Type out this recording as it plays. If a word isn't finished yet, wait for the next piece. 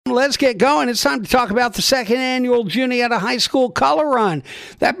let's get going. It's time to talk about the second annual Juniata High School Color Run.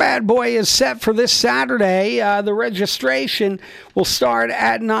 That bad boy is set for this Saturday. The registration will start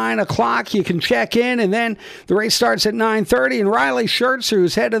at 9 o'clock. You can check in, and then the race starts at 9:30. And Riley Shertzer,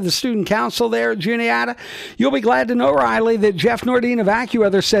 who's head of the student council there at Juniata, you'll be glad to know, Riley, that Jeff Nordine of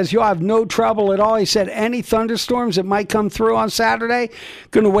AccuWeather says you'll have no trouble at all. He said any thunderstorms that might come through on Saturday,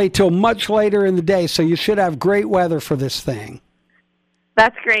 going to wait till much later in the day, so you should have great weather for this thing.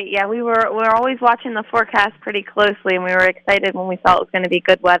 That's great. Yeah, we're always watching the forecast pretty closely, and we were excited when we saw it was going to be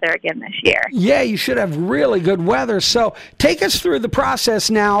good weather again this year. Yeah, you should have really good weather. So take us through the process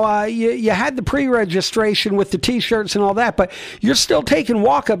now. You had the pre-registration with the T-shirts and all that, but you're still taking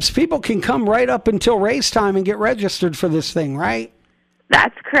walk-ups. People can come right up until race time and get registered for this thing, right?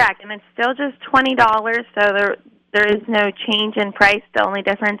 That's correct, and it's still just $20, so there is no change in price. The only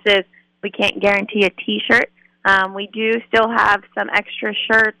difference is we can't guarantee a T-shirt. We do still have some extra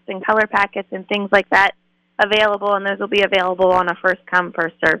shirts and color packets and things like that available, and those will be available on a first-come,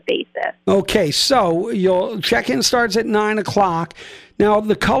 first-served basis. Okay, so your check-in starts at 9 o'clock. Now,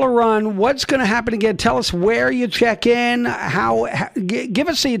 the color run, what's going to happen again? Tell us where you check in, give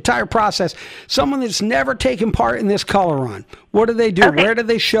us the entire process. Someone that's never taken part in this color run, what do they do? Okay. Where do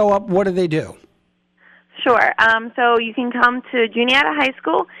they show up? What do they do? Sure. So you can come to Juniata High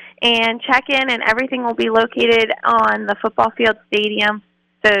School and check in, and everything will be located on the football field stadium.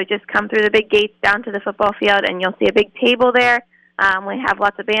 So just come through the big gates down to the football field, and you'll see a big table there. We have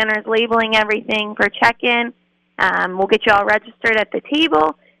lots of banners labeling everything for check-in. We'll get you all registered at the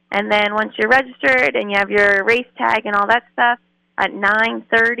table, and then once you're registered and you have your race tag and all that stuff, at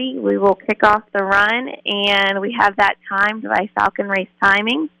 9:30 we will kick off the run, and we have that timed by Falcon Race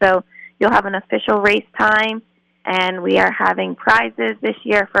Timing. So you'll have an official race time, and we are having prizes this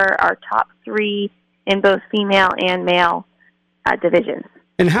year for our top 3 in both female and male divisions.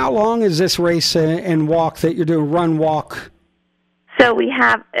 And how long is this race and walk that you're doing, run, walk? So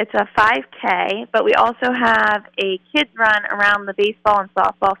it's a 5K, but we also have a kids run around the baseball and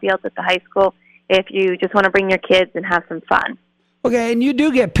softball fields at the high school if you just want to bring your kids and have some fun. Okay, and you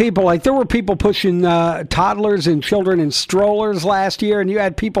do get people, like there were people pushing toddlers and children in strollers last year, and you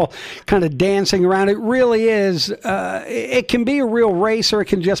had people kind of dancing around. It really is, it can be a real race, or it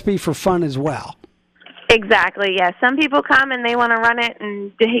can just be for fun as well. Exactly, yeah. Some people come and they want to run it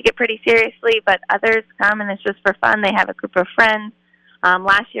and take it pretty seriously, but others come and it's just for fun. They have a group of friends.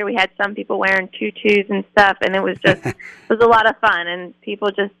 Last year we had some people wearing tutus and stuff, and it was a lot of fun, and people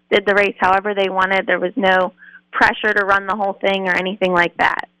just did the race however they wanted. There was no pressure to run the whole thing or anything like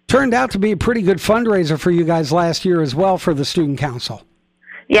that. Turned out to be a pretty good fundraiser for you guys last year as well for the Student Council.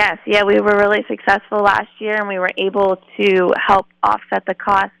 Yes, yeah, we were really successful last year, and we were able to help offset the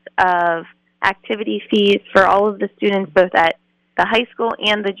cost of activity fees for all of the students, both at the high school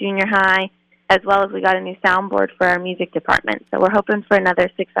and the junior high, as well as we got a new soundboard for our music department. So we're hoping for another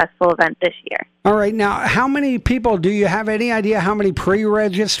successful event this year. All right, now how many people, do you have any idea how many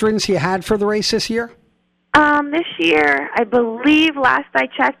pre-registrants you had for the race this year? This year, I believe last I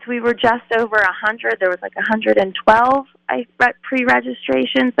checked, we were just over 100. There was like 112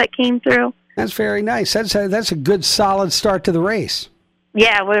 pre-registrations that came through. That's very nice. That's a good, solid start to the race.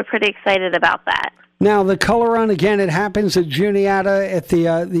 Yeah, we're pretty excited about that. Now, the color run, again, it happens at Juniata at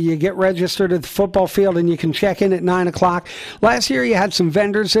you get registered at the football field, and you can check in at 9 o'clock. Last year, you had some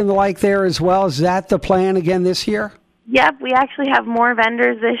vendors and the like there as well. Is that the plan again this year? Yep, we actually have more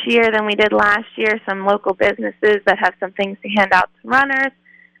vendors this year than we did last year, some local businesses that have some things to hand out to runners,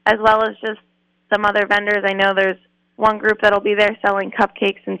 as well as just some other vendors. I know there's one group that'll be there selling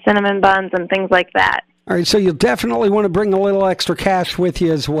cupcakes and cinnamon buns and things like that. All right, so you'll definitely want to bring a little extra cash with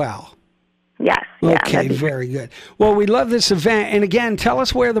you as well. Yes. Yeah, okay, very good. Well, we love this event. And again, tell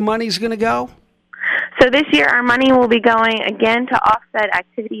us where the money's going to go. So this year our money will be going, again, to offset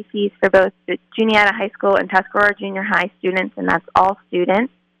activity fees for both the Juniata High School and Tuscarora Junior High students, and that's all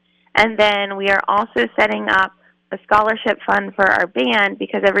students. And then we are also setting up a scholarship fund for our band,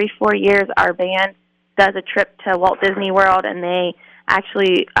 because every 4 years our band does a trip to Walt Disney World, and they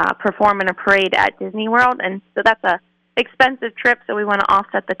actually perform in a parade at Disney World. And so that's a expensive trip, so we want to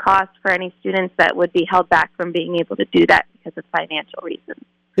offset the cost for any students that would be held back from being able to do that because of financial reasons.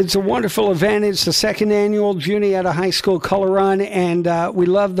 It's a wonderful event. It's the second annual Juniata High School Color Run, and we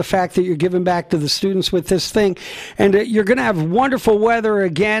love the fact that you're giving back to the students with this thing. And you're going to have wonderful weather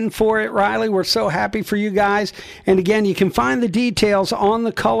again for it, Riley. We're so happy for you guys. And again, you can find the details on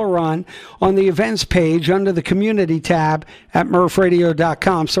the Color Run on the events page under the community tab at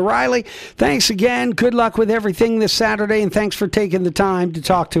murphradio.com. So, Riley, thanks again. Good luck with everything this Saturday, and thanks for taking the time to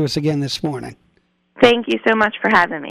talk to us again this morning. Thank you so much for having me.